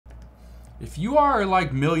If you are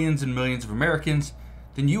like millions and millions of Americans,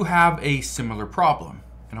 then you have a similar problem.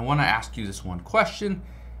 And I want to ask you this one question.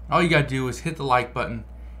 All you got to do is hit the like button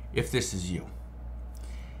if this is you.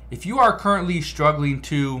 If you are currently struggling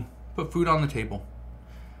to put food on the table,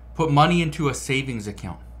 put money into a savings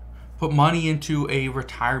account, put money into a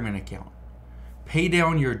retirement account, pay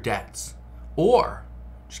down your debts, or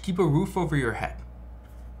just keep a roof over your head,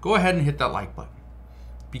 go ahead and hit that like button,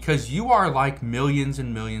 because you are like millions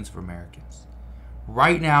and millions of Americans.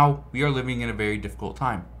 Right now, we are living in a very difficult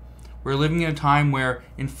time. We're living in a time where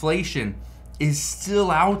inflation is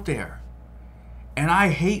still out there. And I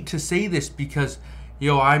hate to say this because,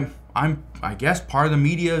 I'm I guess part of the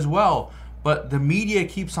media as well, but the media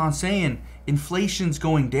keeps on saying inflation's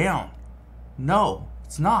going down. No,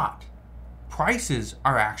 it's not. Prices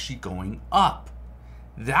are actually going up.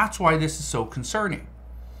 That's why this is so concerning.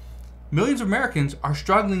 Millions of Americans are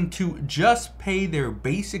struggling to just pay their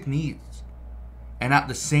basic needs. And at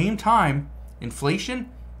the same time,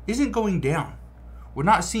 inflation isn't going down. We're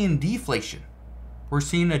not seeing deflation. We're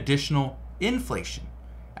seeing additional inflation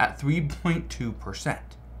at 3.2%.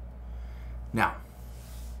 Now,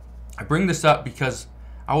 I bring this up because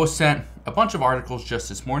I was sent a bunch of articles just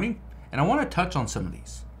this morning, and I want to touch on some of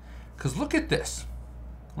these. Because look at this.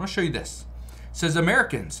 I want to show you this. It says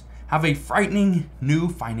Americans have a frightening new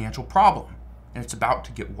financial problem, and it's about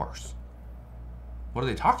to get worse. What are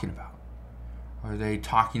they talking about? Are they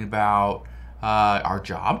talking about our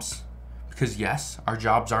jobs? Because yes, our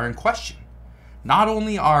jobs are in question. Not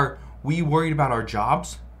only are we worried about our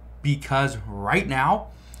jobs, because right now,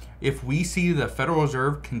 if we see the Federal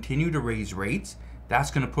Reserve continue to raise rates, that's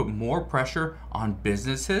going to put more pressure on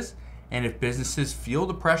businesses. And if businesses feel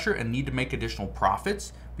the pressure and need to make additional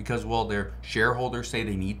profits because, well, their shareholders say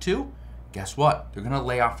they need to, guess what? They're going to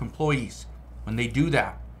lay off employees. When they do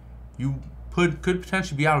that, you could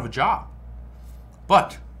potentially be out of a job.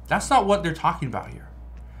 But that's not what they're talking about here.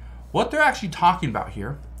 What they're actually talking about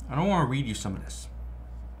here, I don't want to read you some of this.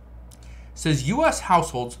 It says U.S.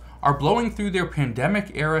 households are blowing through their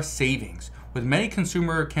pandemic-era savings, with many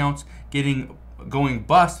consumer accounts going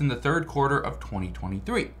bust in the third quarter of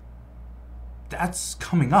 2023. That's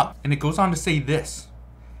coming up. And it goes on to say this.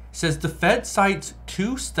 It says the Fed cites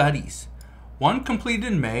two studies, one completed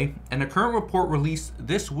in May and a current report released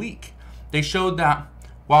this week. They showed that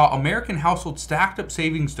while American households stacked up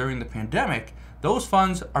savings during the pandemic, those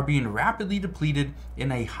funds are being rapidly depleted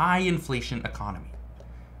in a high inflation economy.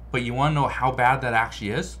 But you want to know how bad that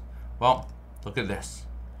actually is? Well, look at this.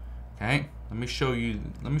 Okay, let me show you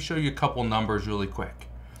a couple numbers really quick.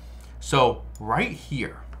 So right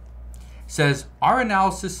here says our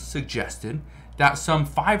analysis suggested that some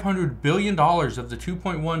 $500 billion of the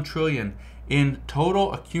 $2.1 trillion in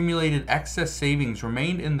total accumulated excess savings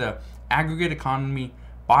remained in the aggregate economy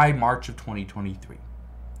by March of 2023.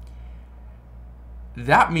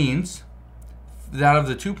 That means that of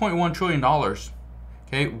the $2.1 trillion,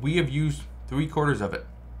 okay, we have used 3/4 of it,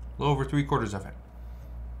 a little over 3/4 of it.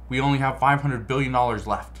 We only have $500 billion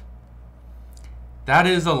left. That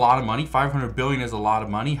is a lot of money. $500 billion is a lot of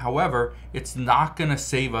money. However, it's not going to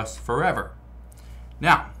save us forever.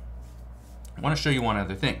 Now, I want to show you one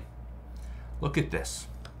other thing. Look at this.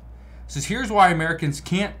 It says here's why Americans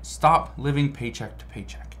can't stop living paycheck to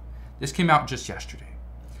paycheck. This came out just yesterday.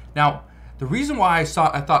 Now, the reason why I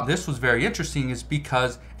thought this was very interesting is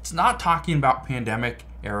because it's not talking about pandemic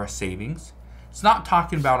era savings. It's not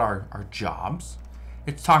talking about our jobs.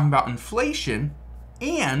 It's talking about inflation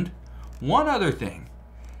and one other thing.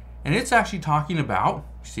 And it's actually talking about,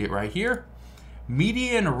 you see it right here,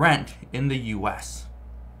 median rent in the US.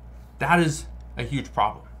 That is a huge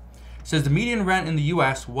problem. It says the median rent in the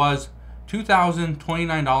US was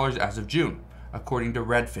 $2,029 as of June, according to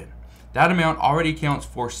Redfin. That amount already accounts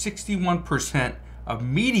for 61% of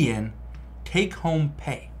median take-home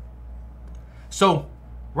pay. So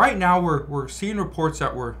right now we're seeing reports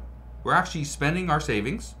that we're actually spending our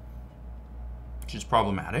savings, which is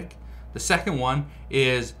problematic. The second one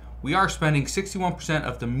is we are spending 61%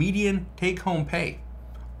 of the median take-home pay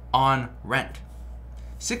on rent.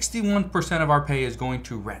 61% of our pay is going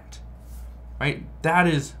to rent, right? That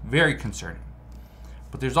is very concerning.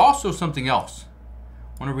 But there's also something else.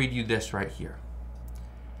 I want to read you this right here.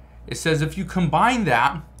 It says if you combine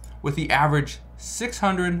that with the average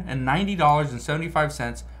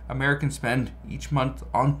 $690.75 Americans spend each month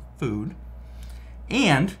on food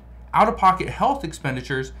and out-of-pocket health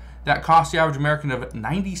expenditures that cost the average American of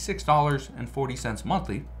 $96.40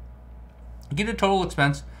 monthly, you get a total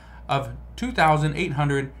expense of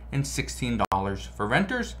 $2,816 for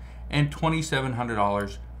renters and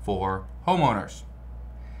 $2,700 for homeowners.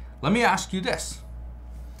 Let me ask you this.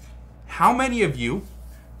 How many of you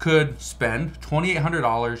could spend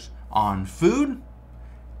 $2,800 on food,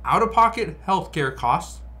 out-of-pocket healthcare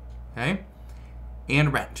costs, okay,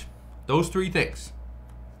 and rent? Those three things.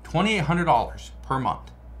 $2,800 per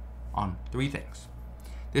month on three things.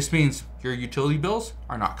 This means your utility bills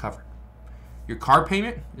are not covered. Your car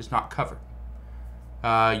payment is not covered.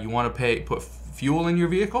 You want to put fuel in your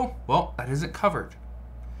vehicle? Well, that isn't covered.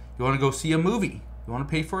 You want to go see a movie? You want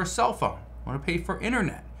to pay for a cell phone? You want to pay for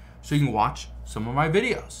internet so you can watch some of my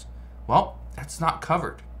videos? Well, that's not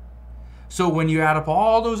covered. So when you add up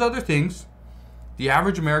all those other things, the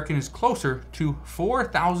average American is closer to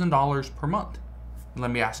 $4,000 per month. And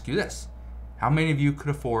let me ask you this. How many of you could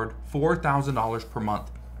afford $4,000 per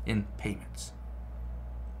month in payments?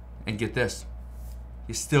 And get this,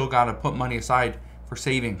 you still got to put money aside for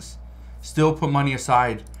savings. Still put money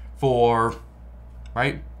aside for,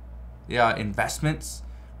 right? Yeah, investments,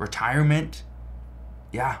 retirement.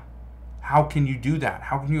 Yeah. How can you do that?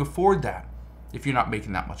 How can you afford that if you're not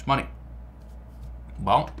making that much money?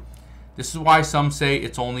 Well, this is why some say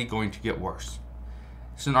it's only going to get worse.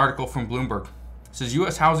 This is an article from Bloomberg. It says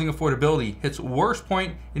U.S. housing affordability hits worst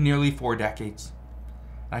point in nearly 4 decades.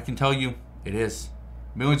 And I can tell you it is.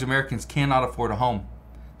 Millions of Americans cannot afford a home.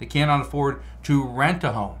 They cannot afford to rent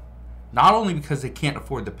a home. Not only because they can't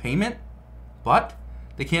afford the payment, but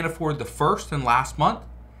they can't afford the first and last month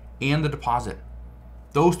and the deposit.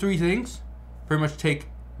 Those three things pretty much take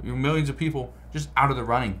millions of people just out of the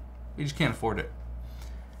running. They just can't afford it.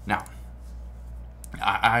 Now,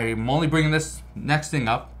 I'm only bringing this next thing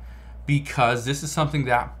up because this is something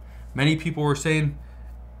that many people were saying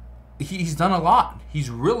he's done a lot. He's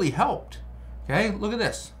really helped. Okay, look at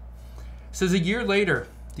this. It says a year later,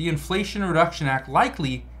 the Inflation Reduction Act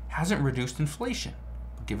likely hasn't reduced inflation.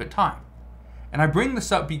 But give it time. And I bring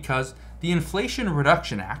this up because the Inflation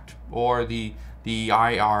Reduction Act, or the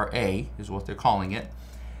IRA is what they're calling it,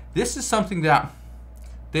 this is something that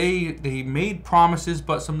they made promises,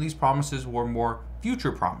 but some of these promises were more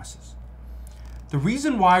future promises. The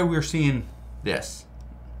reason why we're seeing this,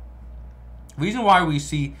 the reason why we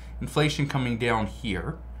see inflation coming down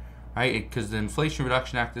here, right, because the Inflation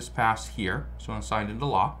Reduction Act is passed here, so it's signed into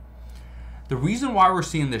law. The reason why we're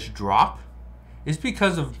seeing this drop is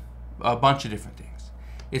because of a bunch of different things.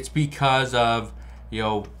 It's because of,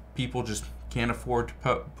 people just can't afford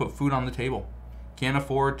to put food on the table, can't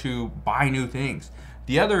afford to buy new things.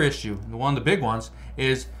 The other issue, one of the big ones,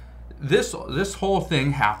 is this whole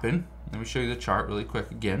thing happened. Let me show you the chart really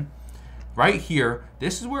quick again. Right here,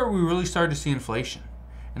 this is where we really started to see inflation.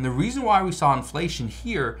 And the reason why we saw inflation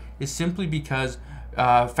here is simply because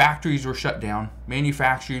factories were shut down.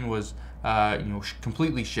 Manufacturing was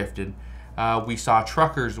completely shifted. We saw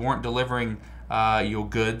truckers weren't delivering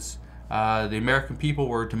goods. The American people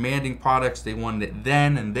were demanding products. They wanted it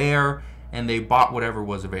then and there, and they bought whatever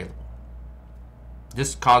was available.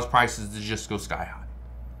 This caused prices to just go sky high.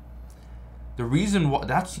 The reason why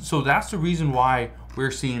that's the reason why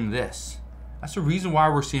we're seeing this. That's the reason why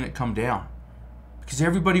we're seeing it come down. Because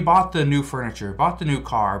everybody bought the new furniture, bought the new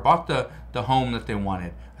car, bought the home that they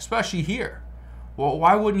wanted, especially here. Well,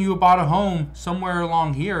 why wouldn't you have bought a home somewhere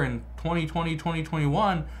along here in 2020,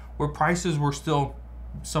 2021 where prices were still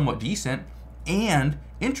somewhat decent and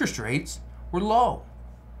interest rates were low?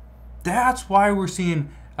 That's why we're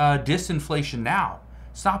seeing disinflation now.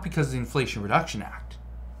 It's not because of the Inflation Reduction Act.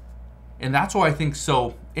 And that's why I think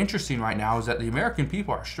so interesting right now is that the American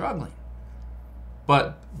people are struggling.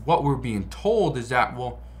 But what we're being told is that,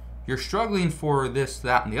 well, you're struggling for this,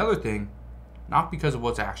 that, and the other thing, not because of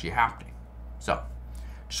what's actually happening. So,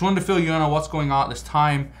 just wanted to fill you in on what's going on at this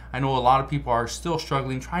time. I know a lot of people are still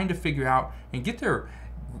struggling, trying to figure out and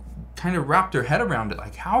kind of wrap their head around it.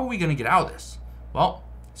 Like, how are we going to get out of this? Well,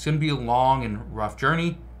 it's going to be a long and rough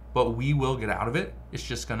journey, but we will get out of it. It's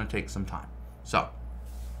just going to take some time. So,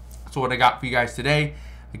 that's what I got for you guys today.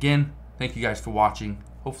 Again, thank you guys for watching.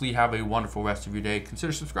 Hopefully you have a wonderful rest of your day.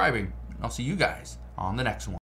 Consider subscribing. I'll see you guys on the next one.